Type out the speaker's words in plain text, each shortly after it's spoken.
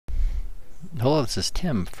Hello, this is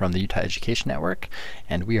Tim from the Utah Education Network,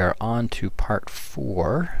 and we are on to part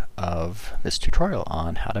 4 of this tutorial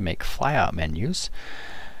on how to make flyout menus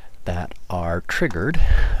that are triggered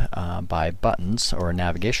by buttons or a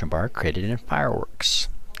navigation bar created in Fireworks.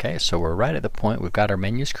 Okay, so we're right at the point we've got our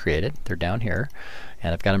menus created. They're down here,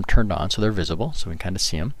 and I've got them turned on so they're visible, so we can kind of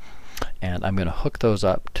see them. And I'm going to hook those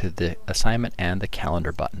up to the assignment and the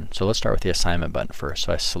calendar button. So let's start with the assignment button first.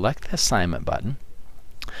 So I select the assignment button,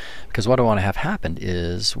 because what I want to have happen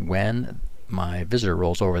is when my visitor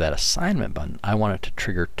rolls over that assignment button, I want it to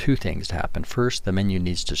trigger two things to happen. First, the menu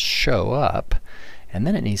needs to show up, and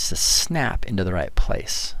then it needs to snap into the right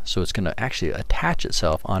place. So it's going to actually attach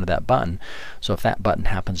itself onto that button. So if that button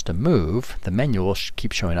happens to move, the menu will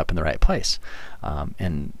keep showing up in the right place.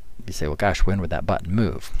 And you say, well, gosh, when would that button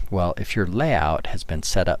move? Well, if your layout has been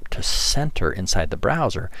set up to center inside the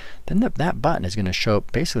browser, then that button is going to show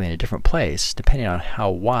up basically in a different place depending on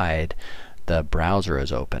how wide the browser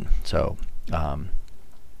is open. So I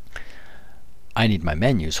need my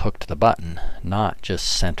menus hooked to the button, not just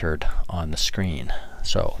centered on the screen.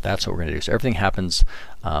 So that's what we're going to do. So everything happens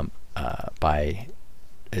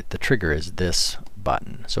the trigger is this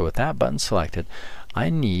button. So with that button selected, I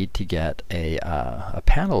need to get a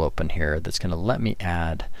panel open here that's going to let me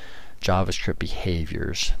add JavaScript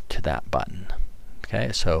behaviors to that button.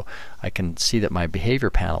 Okay, so I can see that my behavior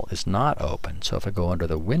panel is not open. So if I go under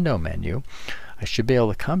the window menu, I should be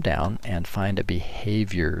able to come down and find a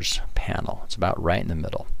behaviors panel. It's about right in the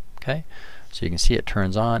middle. Okay, so you can see it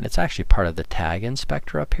turns on. It's actually part of the tag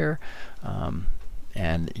inspector up here.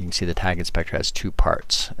 And you can see the tag inspector has two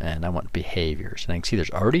parts, and I want behaviors. And I can see there's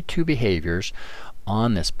already two behaviors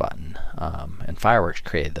on this button, and Fireworks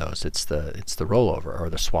created those. It's the rollover or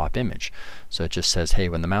the swap image. So it just says, hey,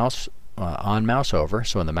 when the mouse on mouse over,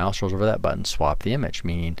 so when the mouse rolls over that button, swap the image.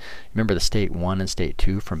 Meaning, remember the state 1 and state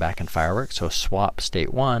 2 from back in Fireworks? So swap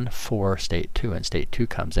state 1 for state 2, and state 2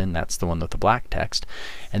 comes in. That's the one with the black text.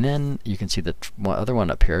 And then you can see the other one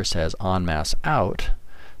up here says on mouse out,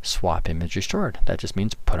 swap image restored. That just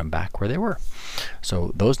means put them back where they were.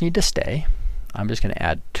 So those need to stay. I'm just going to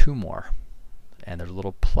add two more. And there's a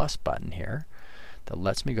little plus button here that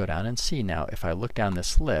lets me go down and see. Now if I look down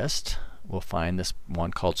this list, we'll find this one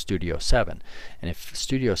called Studio 7. And if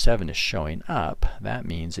Studio 7 is showing up, that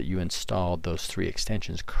means that you installed those three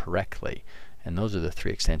extensions correctly. And those are the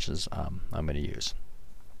three extensions I'm going to use.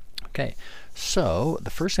 Okay, so the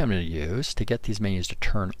first thing I'm going to use to get these menus to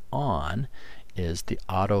turn on is the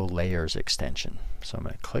Auto Layers extension. So I'm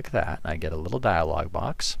going to click that, and I get a little dialog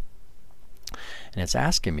box. And it's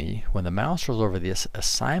asking me, when the mouse rolls over this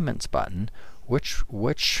assignments button, which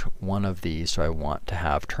one of these do I want to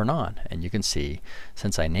have turn on? And you can see,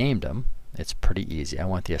 since I named them, it's pretty easy. I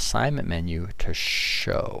want the assignment menu to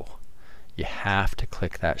show. You have to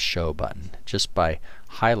click that show button. Just by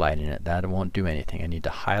highlighting it, that won't do anything. I need to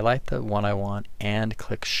highlight the one I want and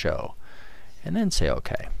click show. And then say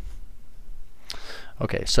OK.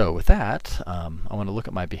 Okay, so with that, I want to look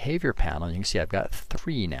at my behavior panel. You can see I've got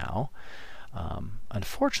 3 now.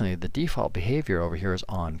 Unfortunately, the default behavior over here is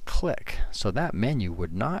on click. So that menu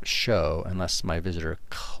would not show unless my visitor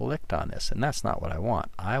clicked on this. And that's not what I want.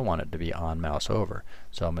 I want it to be on mouse over.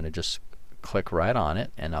 So I'm going to just click right on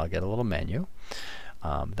it, and I'll get a little menu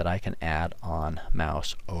that I can add on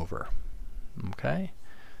mouse over. Okay?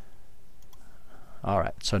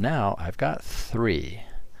 Alright, so now I've got 3.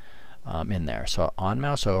 In there. So on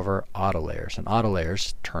mouse over, auto layers, and auto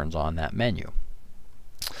layers turns on that menu.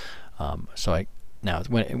 Now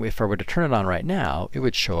if I were to turn it on right now, it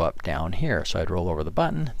would show up down here. So I'd roll over the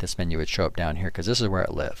button, this menu would show up down here because this is where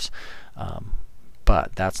it lives.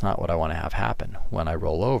 But that's not what I want to have happen. When I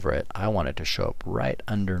roll over it, I want it to show up right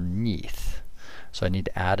underneath. So I need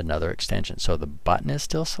to add another extension. So the button is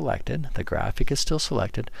still selected, the graphic is still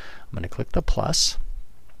selected. I'm going to click the plus,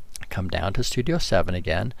 come down to Studio 7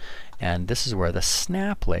 again, and this is where the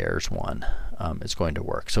snap layers one is going to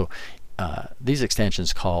work. So these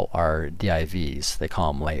extensions are DIVs, they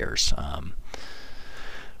call them layers.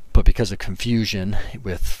 But because of confusion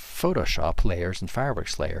with Photoshop layers and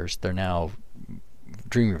Fireworks layers, they're now,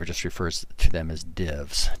 Dreamweaver just refers to them as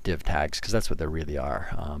divs, div tags, because that's what they really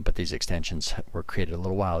are. But these extensions were created a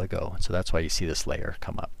little while ago, so that's why you see this layer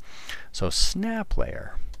come up. So snap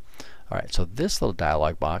layer. Alright, so this little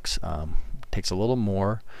dialog box takes a little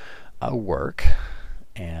more work,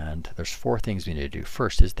 and there's 4 things we need to do.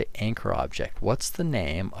 First is the anchor object. What's the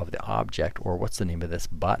name of the object, or what's the name of this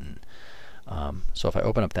button? So if I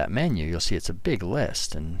open up that menu, you'll see it's a big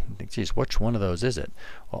list, and you think, geez, which one of those is it?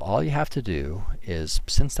 Well, all you have to do is,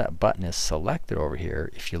 since that button is selected over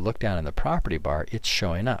here, if you look down in the property bar, it's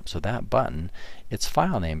showing up. So that button, its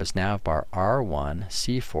file name is navbar R1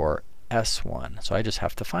 C4 S1. So I just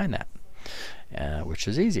have to find that, which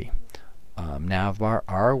is easy. Navbar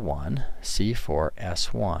R1 C4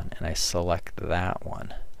 S1, and I select that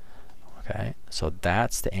one. Okay, so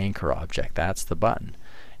that's the anchor object, that's the button.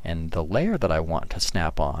 And the layer that I want to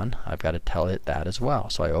snap on, I've got to tell it that as well.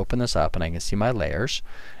 So I open this up and I can see my layers,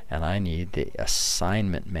 and I need the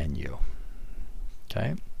assignment menu.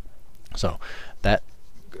 Okay, so that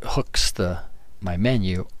hooks my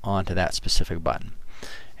menu onto that specific button.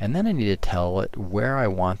 And then I need to tell it where I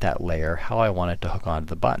want that layer, how I want it to hook onto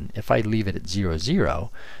the button. If I leave it at 0,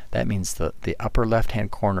 0, that means the upper left-hand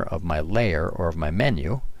corner of my layer or of my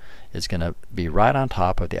menu is going to be right on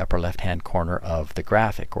top of the upper left-hand corner of the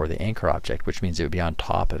graphic or the anchor object, which means it would be on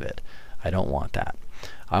top of it. I don't want that.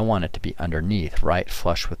 I want it to be underneath, right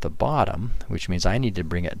flush with the bottom, which means I need to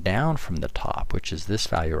bring it down from the top, which is this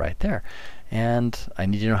value right there. And I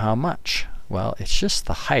need to know how much. Well, it's just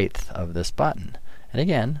the height of this button. And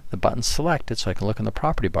again, the button's selected, so I can look in the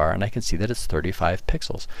property bar and I can see that it's 35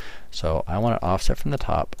 pixels. So I want it offset from the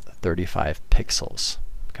top 35 pixels.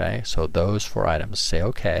 Okay, so those 4 items. Say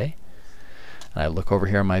OK. And I look over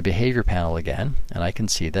here in my behavior panel again, and I can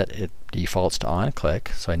see that it defaults to on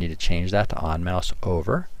click, so I need to change that to on mouse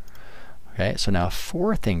over. Okay, so now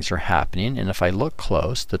 4 things are happening, and if I look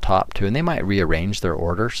close, the top 2, and they might rearrange their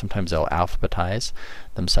order. Sometimes they'll alphabetize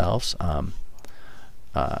themselves.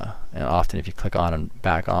 And often if you click on and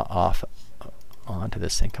back off onto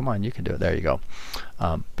this thing, come on, you can do it. There you go.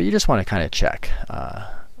 But you just want to kind of check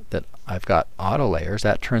that I've got auto layers,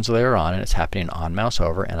 that turns the layer on and it's happening on mouse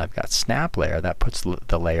over, and I've got snap layer, that puts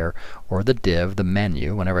the layer or the div, the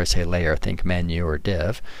menu, whenever I say layer, think menu or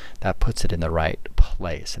div, that puts it in the right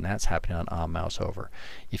place, and that's happening on mouse over.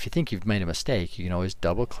 If you think you've made a mistake, you can always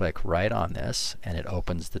double click right on this and it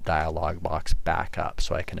opens the dialog box back up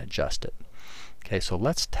so I can adjust it. Okay, so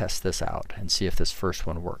let's test this out and see if this first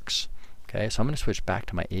one works. Okay, so I'm going to switch back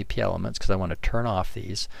to my AP elements because I want to turn off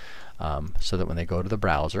these so that when they go to the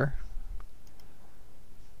browser,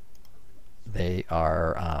 they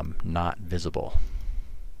are not visible.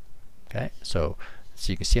 Okay, so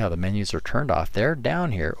you can see how the menus are turned off. They're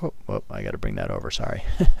down here. Oh, I got to bring that over. Sorry.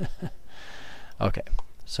 Okay,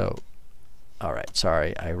 so all right.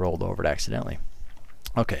 Sorry, I rolled over it accidentally.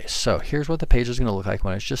 Okay, so here's what the page is going to look like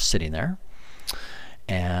when it's just sitting there.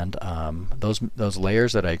 And those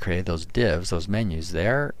layers that I created, those divs, those menus,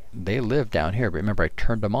 they live down here. But remember, I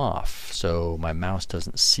turned them off, so my mouse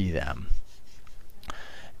doesn't see them.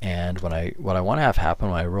 And what I want to have happen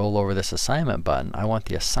when I roll over this assignment button, I want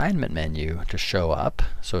the assignment menu to show up.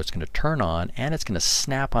 So it's going to turn on, and it's going to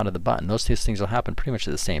snap onto the button. Those two things will happen pretty much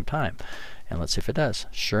at the same time. And let's see if it does.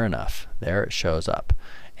 Sure enough, there it shows up.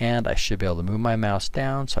 And I should be able to move my mouse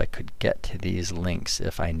down so I could get to these links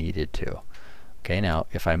if I needed to. Okay, now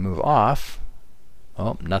if I move off,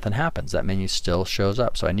 oh, nothing happens. That menu still shows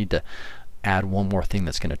up. So I need to add one more thing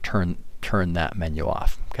that's going to turn that menu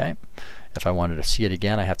off. Okay, if I wanted to see it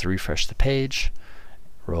again, I have to refresh the page,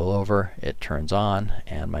 roll over, it turns on,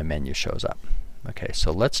 and my menu shows up. Okay,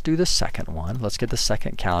 so let's do the second one. Let's get the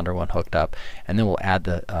second calendar one hooked up, and then we'll add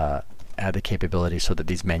the capability so that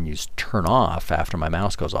these menus turn off after my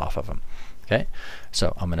mouse goes off of them. Okay,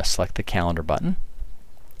 so I'm going to select the calendar button.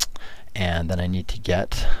 And then I need to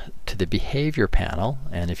get to the behavior panel,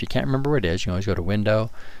 and if you can't remember where it is, you can always go to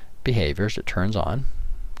Window, Behaviors, it turns on.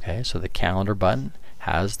 Okay, so the calendar button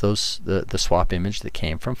has the swap image that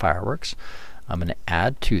came from Fireworks. I'm going to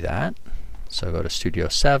add to that. So go to Studio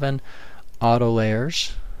 7, Auto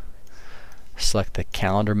Layers, select the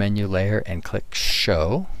calendar menu layer and click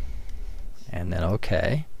Show, and then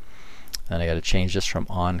OK. Then I got to change this from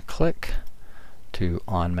on click to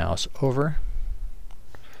on mouse over.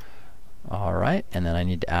 Alright, and then I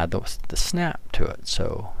need to add the snap to it.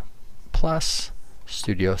 So plus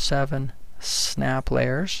Studio 7, snap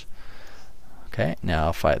layers. Okay, now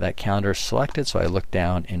if that calendar is selected, so I look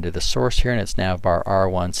down into the source here, and it's navbar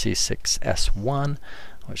R1 C6 S1,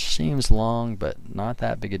 which seems long, but not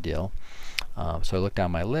that big a deal. So I look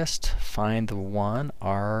down my list, find the one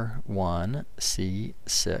R1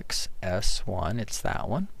 C6 S1, it's that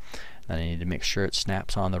one. Then I need to make sure it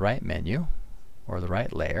snaps on the right menu or the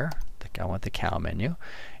right layer. I want the cal menu,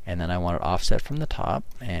 and then I want it offset from the top,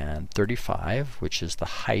 and 35, which is the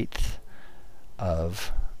height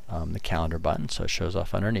of the calendar button, so it shows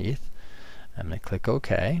off underneath. I'm going to click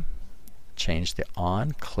OK, change the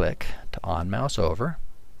on click to on mouse over.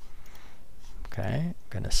 Okay, I'm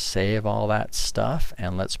going to save all that stuff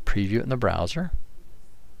and let's preview it in the browser.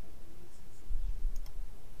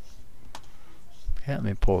 Okay, let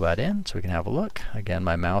me pull that in so we can have a look. Again,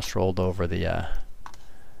 my mouse rolled over the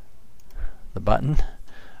button.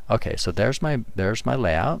 Okay, so there's my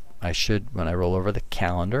layout. I should, when I roll over the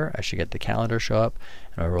calendar, I should get the calendar show up.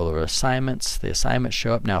 And I roll over assignments, the assignments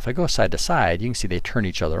show up. Now, if I go side to side, you can see they turn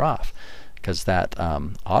each other off, because that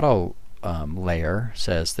auto layer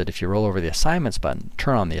says that if you roll over the assignments button,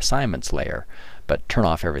 turn on the assignments layer, but turn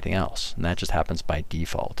off everything else. And that just happens by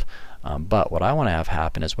default. But what I want to have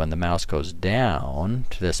happen is when the mouse goes down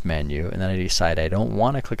to this menu and then I decide I don't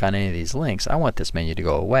want to click on any of these links, I want this menu to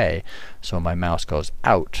go away. So when my mouse goes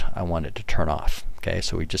out, I want it to turn off. Okay,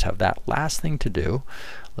 so we just have that last thing to do.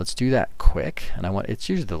 Let's do that quick. And it's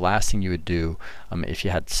usually the last thing you would do if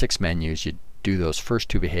you had 6 menus. You'd do those first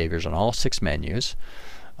 2 behaviors on all 6 menus,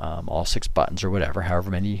 all 6 buttons or whatever, however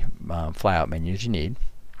many flyout menus you need.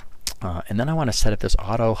 And then I want to set up this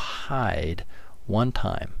auto hide one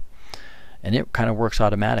time. And it kind of works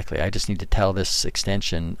automatically. I just need to tell this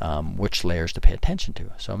extension which layers to pay attention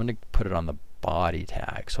to. So I'm going to put it on the body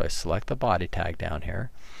tag. So I select the body tag down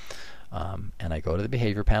here. And I go to the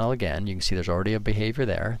behavior panel again. You can see there's already a behavior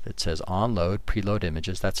there that says Onload, Preload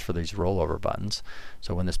Images. That's for these rollover buttons.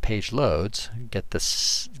 So when this page loads,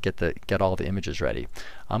 get all the images ready.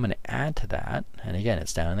 I'm going to add to that. And again,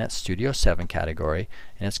 it's down in that Studio 7 category.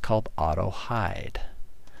 And it's called Auto Hide.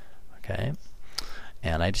 Okay.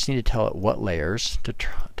 And I just need to tell it what layers to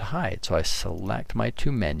hide. So I select my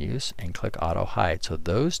 2 menus and click Auto Hide. So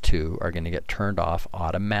those 2 are going to get turned off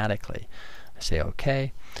automatically. I say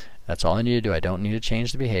OK. That's all I need to do. I don't need to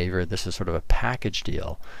change the behavior. This is sort of a package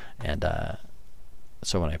deal. And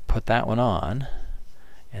so when I put that one on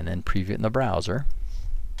and then preview it in the browser,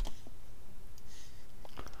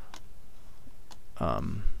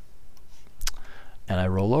 and I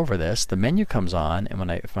roll over this, the menu comes on, and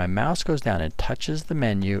if my mouse goes down and touches the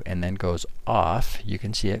menu and then goes off, you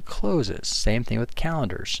can see it closes. Same thing with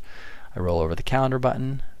calendars. I roll over the calendar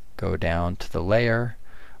button, go down to the layer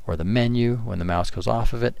or the menu. When the mouse goes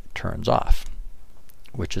off of it, it turns off,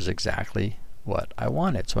 which is exactly what I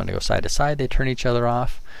wanted. So when I go side to side, they turn each other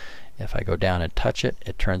off. If I go down and touch it,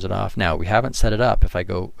 it turns it off. Now we haven't set it up. If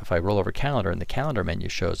I roll over calendar and the calendar menu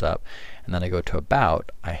shows up, and then I go to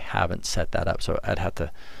about, I haven't set that up. So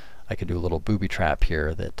I could do a little booby trap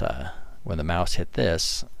here that when the mouse hit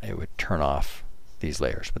this, it would turn off these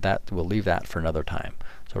layers. But we'll leave that for another time.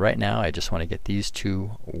 So right now I just want to get these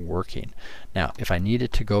 2 working. Now if I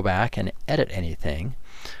needed to go back and edit anything,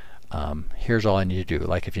 here's all I need to do.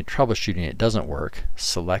 Like if you're troubleshooting it doesn't work,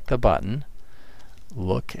 select the button,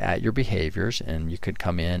 look at your behaviors, and you could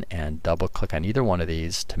come in and double click on either one of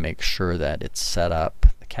these to make sure that it's set up.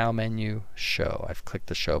 The cal menu, show. I've clicked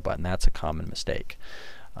the show button. That's a common mistake.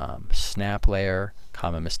 Snap layer,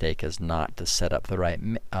 common mistake is not to set up the right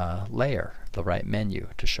layer, the right menu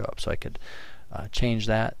to show up. So I could change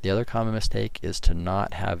that. The other common mistake is to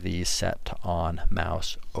not have these set to on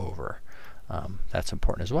mouse over. That's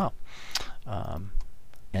important as well.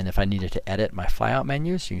 And if I needed to edit my flyout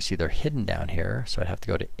menus, you can see they're hidden down here. So I'd have to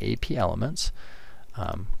go to AP Elements,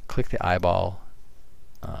 click the eyeball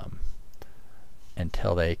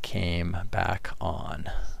until they came back on.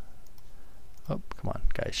 Oh, come on,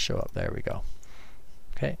 guys, show up. There we go.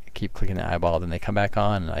 Okay, keep clicking the eyeball, then they come back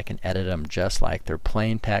on, and I can edit them just like they're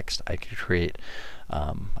plain text. I could create,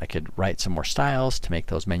 I could write some more styles to make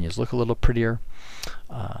those menus look a little prettier.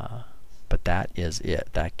 But that is it.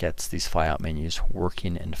 That gets these flyout menus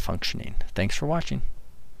working and functioning. Thanks for watching.